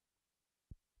bottle?"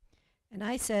 And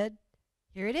I said,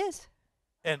 "Here it is."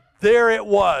 And there it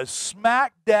was,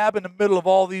 smack dab in the middle of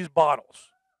all these bottles.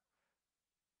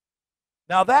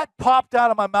 Now that popped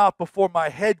out of my mouth before my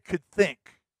head could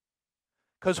think,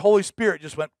 because Holy Spirit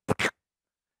just went,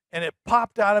 and it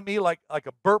popped out of me like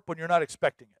a burp when you're not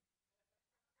expecting it.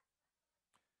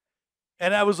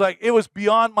 And I was like, it was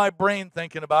beyond my brain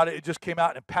thinking about it. It just came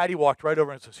out, and Patty walked right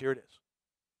over and says, "Here it is."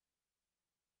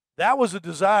 That was a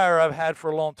desire I've had for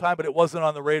a long time, but it wasn't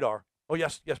on the radar. Oh,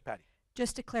 yes, Patty.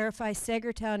 Just to clarify,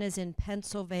 Sagertown is in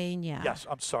Pennsylvania. Yes,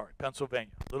 I'm sorry,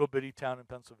 Pennsylvania. Little bitty town in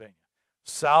Pennsylvania.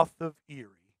 South of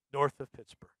Erie, north of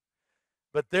Pittsburgh.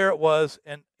 But there it was,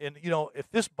 and if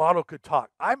this bottle could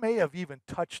talk, I may have even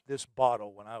touched this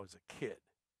bottle when I was a kid,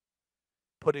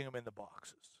 putting them in the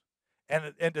boxes.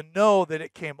 And to know that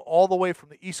it came all the way from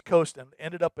the East Coast and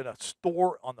ended up in a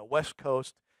store on the West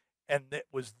Coast, and it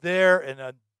was there, and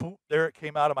then boom, there it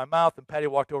came out of my mouth, and Patty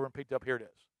walked over and picked it up. Here it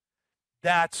is.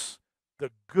 That's the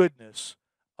goodness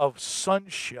of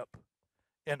sonship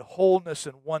and wholeness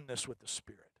and oneness with the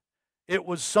Spirit. It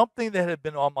was something that had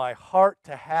been on my heart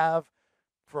to have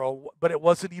but it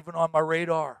wasn't even on my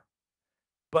radar.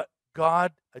 But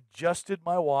God adjusted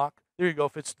my walk. There you go.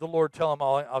 If it's the Lord, tell him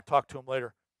I'll talk to him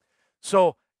later.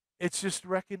 So it's just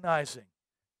recognizing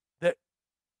that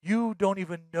you don't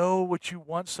even know what you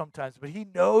want sometimes, but he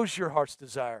knows your heart's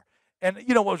desire. And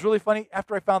you know what was really funny?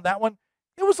 After I found that one,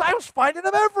 I was finding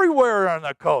them everywhere on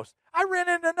the coast. I ran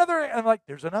into another, and I'm like,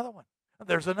 there's another one.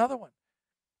 There's another one.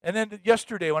 And then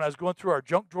yesterday when I was going through our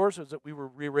junk drawers as we were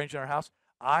rearranging our house,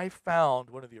 I found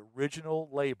one of the original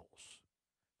labels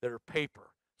that are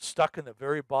paper stuck in the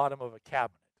very bottom of a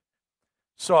cabinet.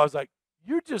 So I was like,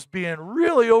 you're just being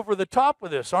really over the top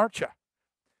with this, aren't you?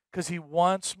 Because he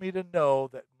wants me to know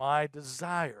that my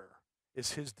desire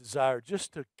is his desire,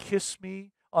 just to kiss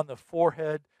me on the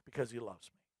forehead because he loves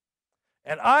me.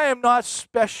 And I am not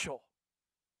special.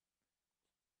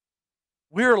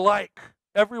 We're like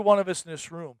every one of us in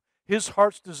this room. His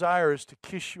heart's desire is to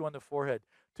kiss you on the forehead,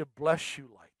 to bless you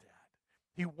like that.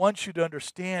 He wants you to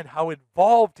understand how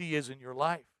involved he is in your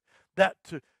life, that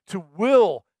to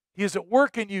will, he is at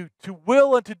work in you to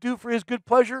will and to do for his good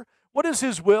pleasure. What is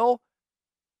his will?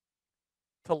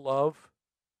 To love.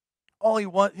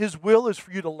 His will is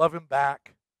for you to love him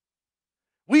back.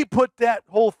 We put that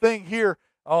whole thing here.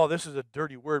 Oh, this is a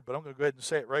dirty word, but I'm going to go ahead and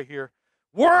say it right here.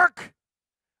 Work.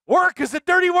 Work is a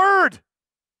dirty word.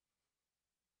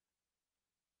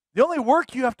 The only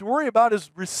work you have to worry about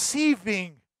is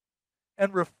receiving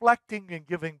and reflecting and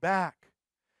giving back.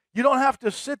 You don't have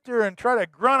to sit there and try to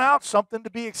grunt out something to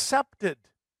be accepted.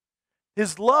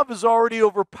 His love is already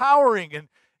overpowering,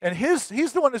 and he's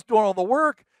the one that's doing all the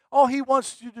work. All he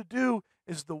wants you to do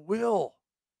is the will.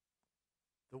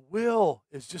 The will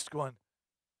is just going,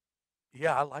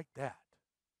 yeah, I like that.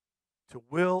 To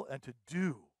will and to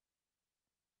do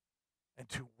and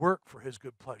to work for his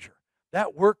good pleasure.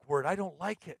 That work word, I don't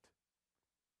like it.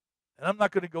 And I'm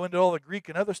not going to go into all the Greek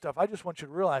and other stuff. I just want you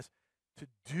to realize to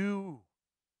do.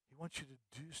 He wants you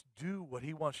to just do what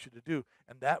he wants you to do.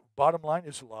 And that bottom line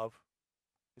is love.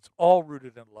 It's all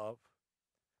rooted in love.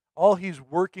 All he's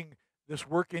working, this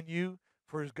work in you,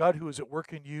 for his God who is at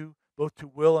work in you, both to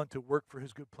will and to work for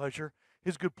his good pleasure.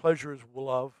 His good pleasure is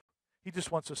love. He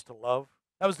just wants us to love.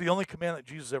 That was the only command that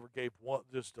Jesus ever gave,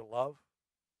 just to love.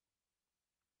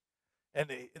 And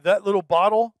that little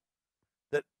bottle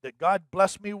that God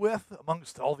blessed me with,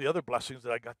 amongst all the other blessings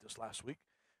that I got this last week,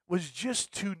 was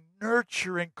just to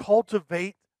nurture and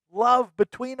cultivate love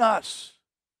between us.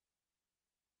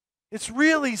 It's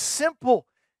really simple.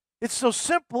 It's so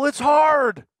simple, it's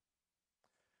hard.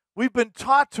 We've been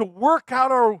taught to work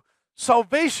out our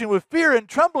salvation with fear and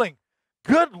trembling.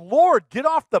 Good Lord, get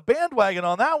off the bandwagon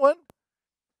on that one.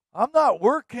 I'm not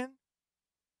working.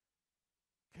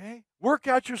 Okay? Work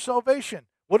out your salvation.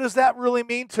 What does that really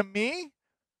mean to me?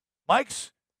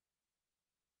 Mike's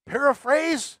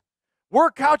paraphrase?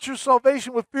 Work out your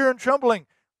salvation with fear and trembling.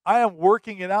 I am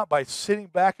working it out by sitting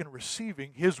back and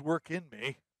receiving his work in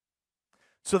me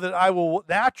so that I will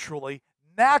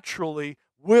naturally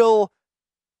will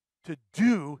to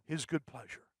do his good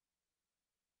pleasure.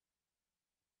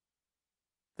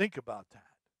 Think about that.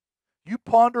 You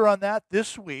ponder on that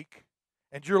this week,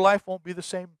 and your life won't be the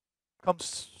same come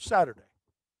Saturday.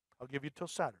 I'll give you till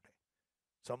Saturday.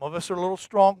 Some of us are a little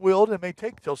strong-willed and may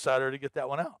take till Saturday to get that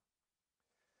one out.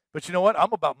 But you know what?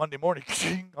 I'm about Monday morning.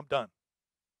 I'm done.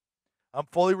 I'm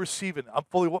fully receiving.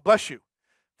 Bless you.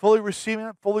 Fully receiving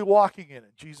it, fully walking in it.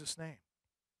 In Jesus' name.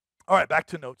 All right, back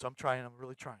to notes. I'm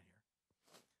really trying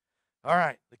here. All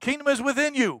right. The kingdom is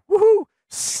within you. Woohoo!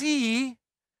 See,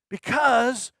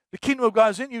 because the kingdom of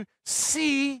God is in you,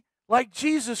 see like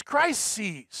Jesus Christ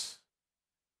sees.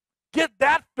 Get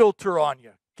that filter on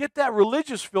you. Get that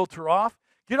religious filter off.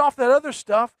 Get off that other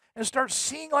stuff and start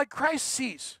seeing like Christ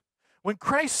sees. When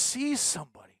Christ sees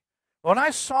somebody, when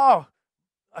I saw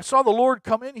the Lord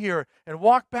come in here and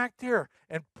walk back there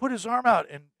and put his arm out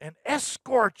and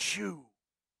escort you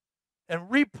and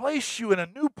replace you in a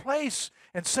new place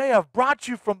and say, I've brought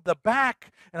you from the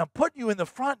back and I'm putting you in the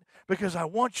front because I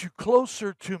want you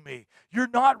closer to me. You're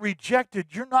not rejected.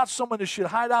 You're not someone that should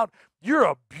hide out. You're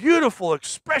a beautiful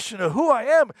expression of who I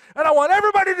am, and I want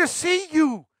everybody to see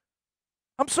you.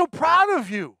 I'm so proud of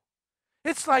you.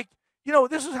 It's like,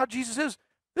 this is how Jesus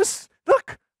is.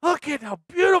 Look at how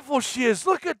beautiful she is.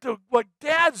 Look at what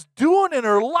Dad's doing in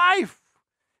her life.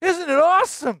 Isn't it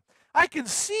awesome? I can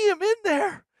see him in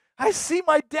there. I see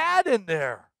my dad in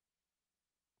there.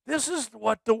 This is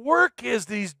what the work is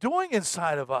that he's doing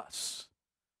inside of us.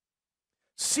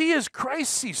 See as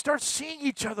Christ sees. Start seeing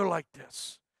each other like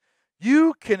this.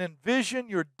 You can envision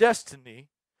your destiny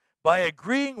by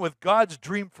agreeing with God's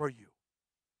dream for you.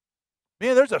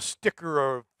 Man, there's a sticker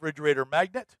or a refrigerator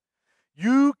magnet.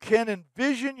 You can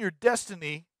envision your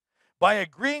destiny by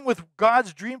agreeing with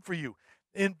God's dream for you.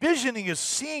 Envisioning is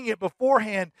seeing it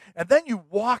beforehand, and then you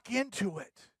walk into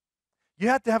it. You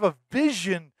have to have a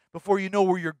vision before you know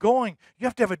where you're going. You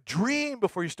have to have a dream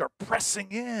before you start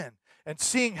pressing in and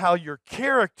seeing how your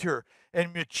character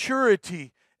and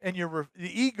maturity and the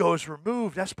ego is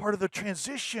removed. That's part of the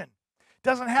transition. It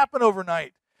doesn't happen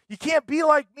overnight. You can't be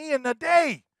like me in a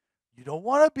day. You don't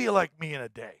want to be like me in a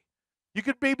day. You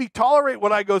could maybe tolerate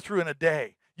what I go through in a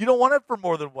day. You don't want it for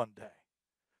more than one day.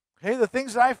 Okay, the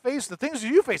things that I face, the things that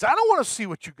you face, I don't want to see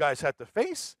what you guys have to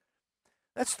face.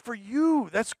 That's for you.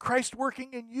 That's Christ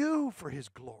working in you for his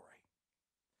glory.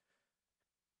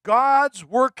 God's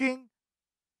working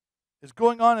is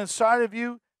going on inside of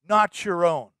you, not your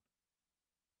own.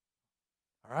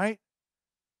 All right?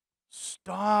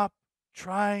 Stop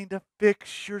trying to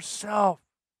fix yourself.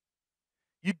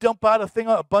 You dump out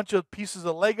a bunch of pieces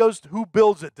of Legos, who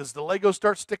builds it? Does the Legos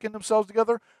start sticking themselves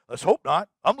together? Let's hope not.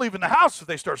 I'm leaving the house if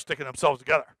they start sticking themselves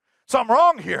together. Something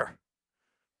wrong here.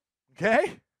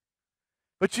 Okay?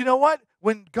 But you know what?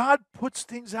 When God puts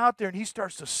things out there and he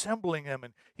starts assembling them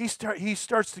and he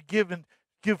starts to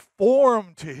give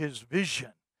form to his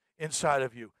vision inside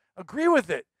of you, agree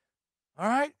with it. All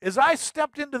right? As I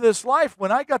stepped into this life,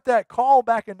 when I got that call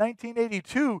back in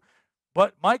 1982,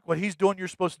 but Mike, what he's doing, you're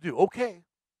supposed to do. Okay.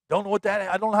 I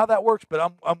don't know how that works,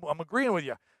 but I'm agreeing with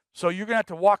you. So you're going to have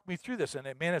to walk me through this. And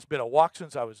man, it's been a walk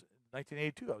since I was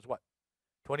 1982. I was what?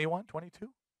 21, 22?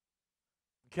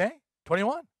 Okay?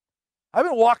 21. I've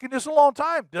been walking this a long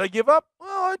time. Did I give up?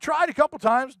 Well, I tried a couple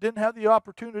times, didn't have the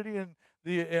opportunity, and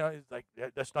it's like,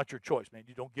 that's not your choice, man.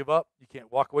 You don't give up. You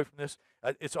can't walk away from this.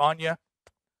 It's on you.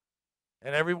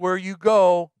 And everywhere you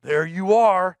go, there you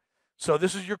are. So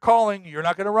this is your calling. You're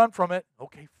not going to run from it.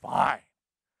 Okay, fine.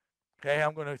 Okay,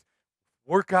 I'm going to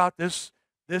work out this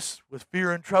with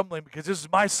fear and trembling because this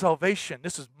is my salvation.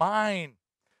 This is mine.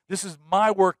 This is my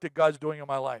work that God's doing in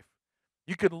my life.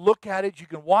 You can look at it. You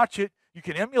can watch it. You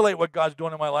can emulate what God's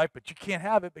doing in my life, but you can't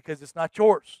have it because it's not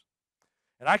yours.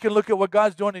 And I can look at what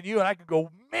God's doing in you, and I can go,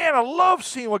 man, I love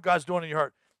seeing what God's doing in your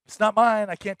heart. It's not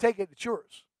mine. I can't take it. It's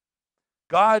yours.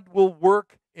 God will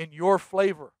work in your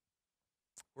flavor.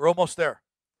 We're almost there.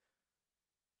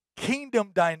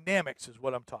 Kingdom dynamics is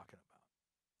what I'm talking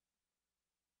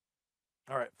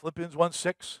about. All right, Philippians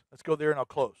 1:6. Let's go there and I'll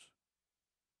close.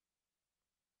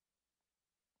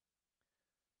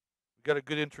 We got a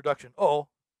good introduction. Oh,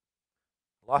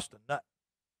 I lost a nut.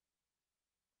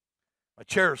 My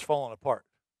chair is falling apart.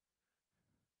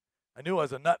 I knew I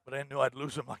was a nut, but I didn't know I'd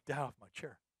lose him like that off my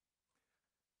chair.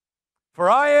 For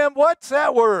I am, what's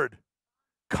that word?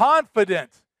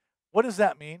 Confident. What does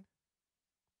that mean?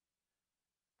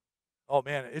 Oh,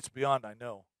 man, it's beyond I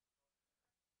know.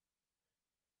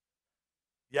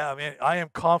 Yeah, man, I am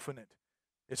confident.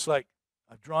 It's like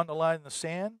I've drawn the line in the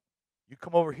sand. You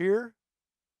come over here,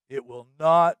 it will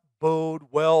not bode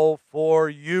well for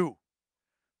you.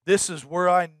 This is where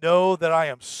I know that I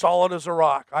am solid as a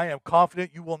rock. I am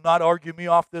confident you will not argue me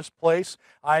off this place.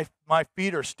 My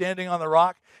feet are standing on the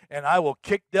rock, and I will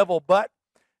kick devil butt.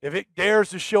 If it dares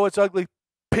to show its ugly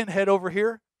pinhead over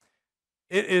here,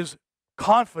 it is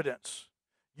confidence.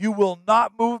 You will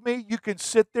not move me. You can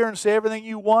sit there and say everything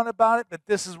you want about it, but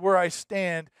this is where I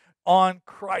stand on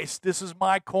Christ. This is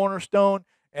my cornerstone,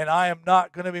 and I am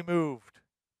not going to be moved.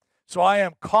 So I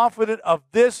am confident of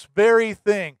this very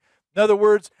thing. In other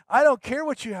words, I don't care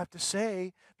what you have to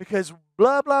say because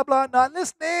blah, blah, blah, not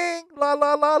listening, blah,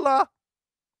 blah, blah, blah.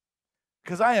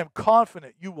 Because I am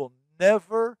confident you will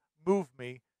never move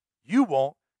me. You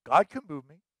won't. God can move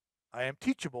me. I am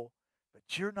teachable,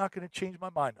 but you're not going to change my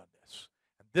mind on this.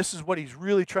 And this is what he's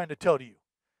really trying to tell to you.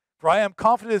 For I am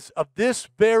confident of this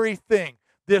very thing.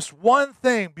 This one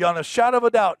thing, beyond a shadow of a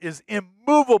doubt, is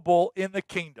immovable in the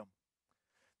kingdom.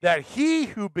 That he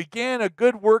who began a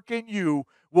good work in you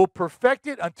will perfect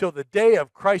it until the day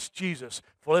of Christ Jesus.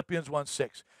 Philippians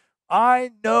 1:6.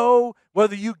 I know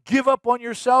whether you give up on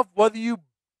yourself, whether you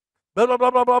blah, blah,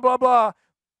 blah, blah, blah, blah, blah,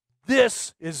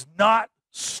 this is not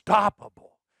stoppable.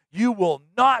 You will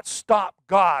not stop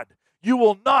God. You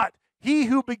will not He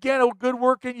who began a good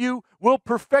work in you will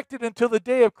perfect it until the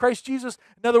day of Christ Jesus.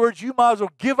 In other words, you might as well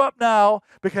give up now,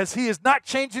 because he is not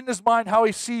changing his mind how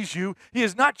he sees you. He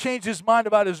has not changed his mind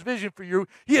about his vision for you.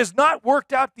 He has not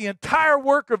worked out the entire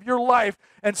work of your life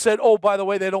and said, oh, by the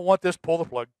way, they don't want this, pull the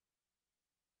plug.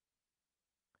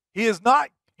 He is not.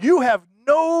 You have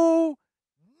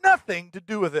nothing to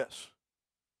do with this.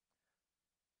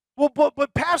 Well,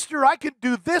 but Pastor, I can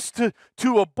do this to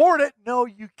abort it. No,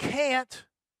 you can't.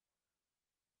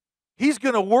 He's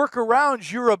going to work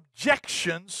around your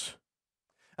objections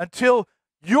until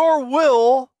your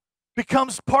will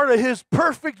becomes part of his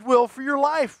perfect will for your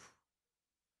life.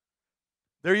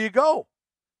 There you go.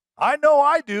 I know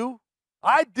I do.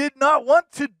 I did not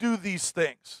want to do these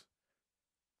things.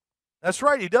 That's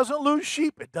right. He doesn't lose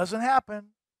sheep. It doesn't happen.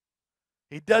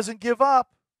 He doesn't give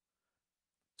up.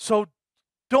 So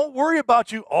don't worry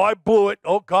about you. Oh, I blew it.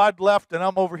 Oh, God left and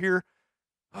I'm over here.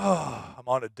 Oh, I'm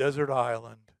on a desert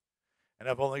island. And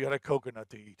I've only got a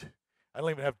coconut to eat. I don't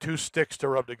even have 2 sticks to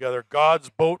rub together. God's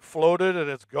boat floated and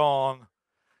it's gone.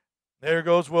 There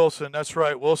goes Wilson. That's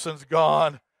right. Wilson's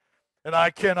gone. And I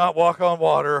cannot walk on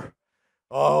water.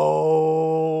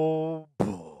 Oh,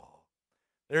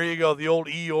 there you go. The old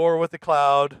Eeyore with the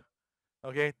cloud.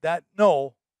 Okay,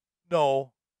 no.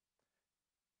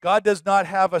 God does not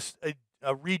have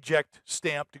a reject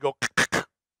stamp to go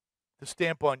to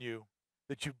stamp on you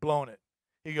that you've blown it.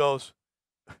 He goes,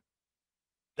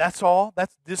 that's all?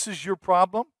 This is your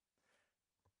problem?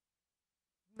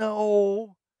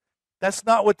 No. That's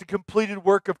not what the completed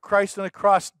work of Christ on the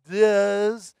cross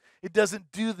does. It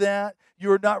doesn't do that.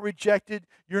 You are not rejected.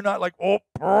 You're not like, oh,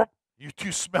 you're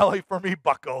too smelly for me,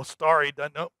 bucko. Sorry.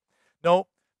 No,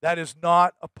 that is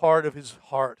not a part of his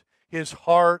heart. His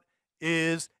heart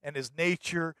is, and his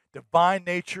nature, divine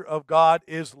nature of God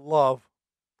is love.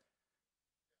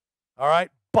 All right?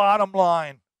 Bottom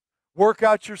line. Work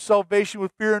out your salvation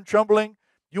with fear and trembling.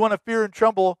 You want to fear and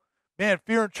tremble? Man,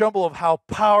 fear and tremble of how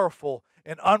powerful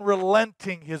and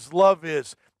unrelenting his love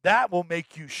is. That will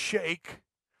make you shake.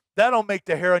 That'll make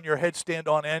the hair on your head stand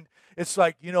on end. It's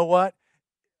like, you know what?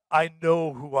 I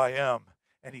know who I am,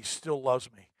 and he still loves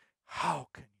me. How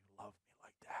can you love me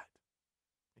like that?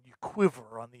 And you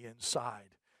quiver on the inside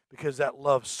because that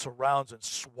love surrounds and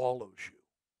swallows you.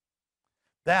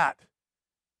 That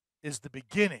is the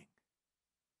beginning.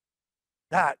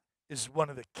 That is one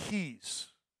of the keys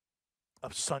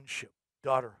of sonship,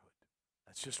 daughterhood.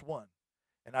 That's just one.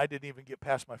 And I didn't even get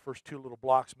past my first 2 little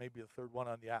blocks, maybe the third one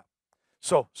on the app.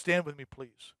 So stand with me,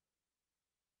 please.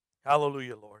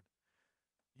 Hallelujah, Lord.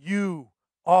 You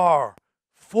are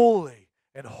fully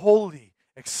and wholly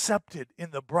accepted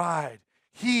in the bride.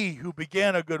 He who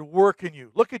began a good work in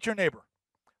you. Look at your neighbor.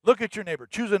 Look at your neighbor.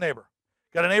 Choose a neighbor.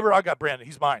 Got a neighbor? I got Brandon.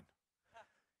 He's mine.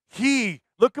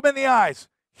 Look him in the eyes.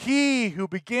 He who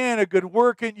began a good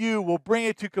work in you will bring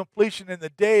it to completion in the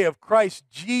day of Christ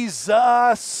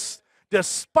Jesus,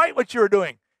 despite what you're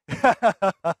doing.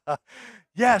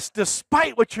 Yes,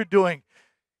 despite what you're doing.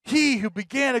 He who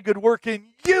began a good work in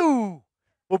you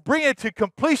will bring it to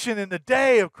completion in the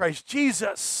day of Christ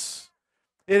Jesus.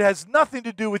 It has nothing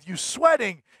to do with you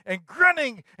sweating and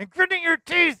grinning your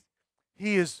teeth.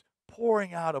 He is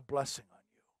pouring out a blessing on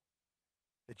you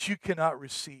that you cannot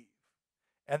receive.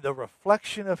 And the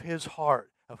reflection of his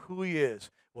heart, of who he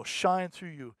is, will shine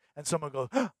through you. And someone goes,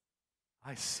 oh,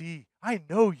 I see. I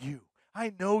know you.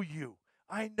 I know you.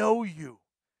 I know you.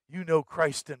 You know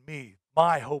Christ in me,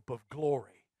 my hope of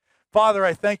glory. Father,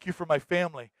 I thank you for my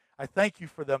family. I thank you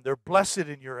for them. They're blessed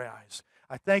in your eyes.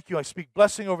 I thank you. I speak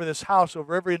blessing over this house,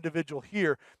 over every individual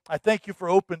here. I thank you for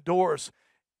open doors.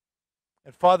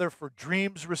 And Father, for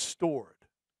dreams restored.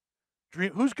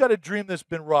 Who's got a dream that's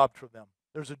been robbed from them?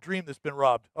 There's a dream that's been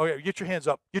robbed. Okay, get your hands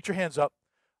up. Get your hands up.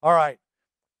 All right.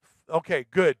 Okay,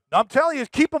 good. Now, I'm telling you,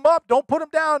 keep them up. Don't put them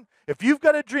down. If you've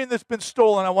got a dream that's been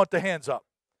stolen, I want the hands up.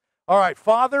 All right,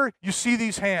 Father, you see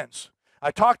these hands.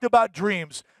 I talked about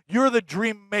dreams. You're the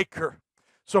dream maker.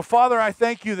 So, Father, I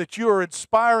thank you that you are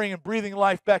inspiring and breathing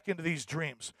life back into these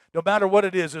dreams. No matter what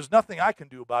it is, there's nothing I can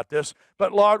do about this.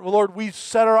 But, Lord, we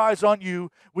set our eyes on you.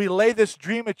 We lay this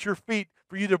dream at your feet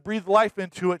for you to breathe life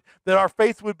into it, that our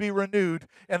faith would be renewed.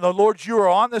 And, the Lord, you are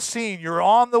on the scene. You're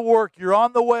on the work. You're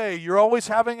on the way. You're always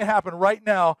having it happen right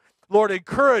now. Lord,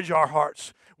 encourage our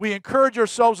hearts. We encourage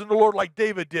ourselves in the Lord like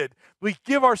David did. We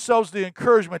give ourselves the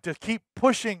encouragement to keep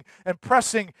pushing and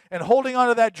pressing and holding on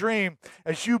to that dream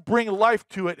as you bring life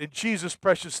to it in Jesus'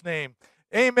 precious name.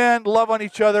 Amen. Love on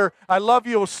each other. I love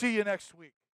you. We'll see you next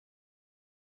week.